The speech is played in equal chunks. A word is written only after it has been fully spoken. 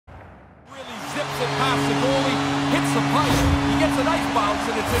it past the goalie, hits the pipe. He gets a nice bounce,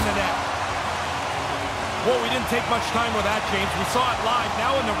 and it's in the net. Well, we didn't take much time with that, James. We saw it live.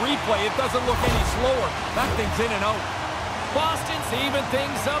 Now in the replay, it doesn't look any slower. That thing's in and out. Boston's even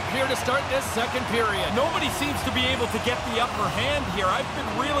things up here to start this second period. Nobody seems to be able to get the upper hand here. I've been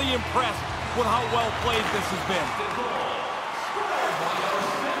really impressed with how well played this has been.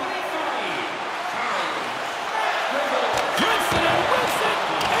 Gibson and Wilson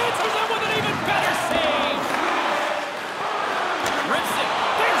answers it with an even better save. Gibson,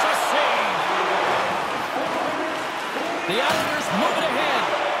 there's a save. The Islanders moving ahead.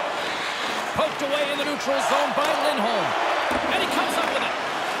 Poked away in the neutral zone by Lindholm. And he comes up with it.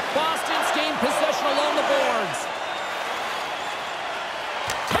 Boston's gained possession along the boards.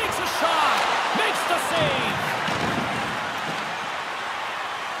 Takes a shot. Makes the save.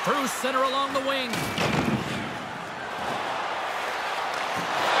 Through center along the wing.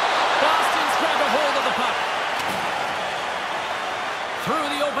 Boston's grabbed a hold of the puck. Through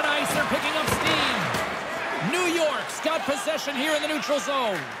the open ice, they're picking up steam. New York's got possession here in the neutral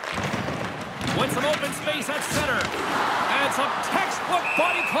zone. With some open space at center. And some textbook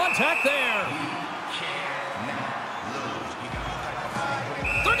body contact there.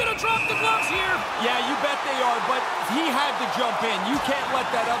 They're going to drop the gloves here. Yeah, you bet they are, but he had to jump in. You can't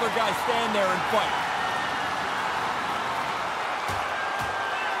let that other guy stand there and fight.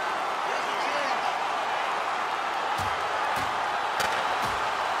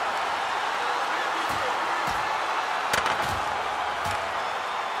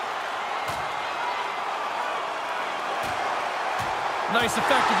 Nice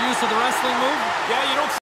effective use of the wrestling move. Yeah, you don't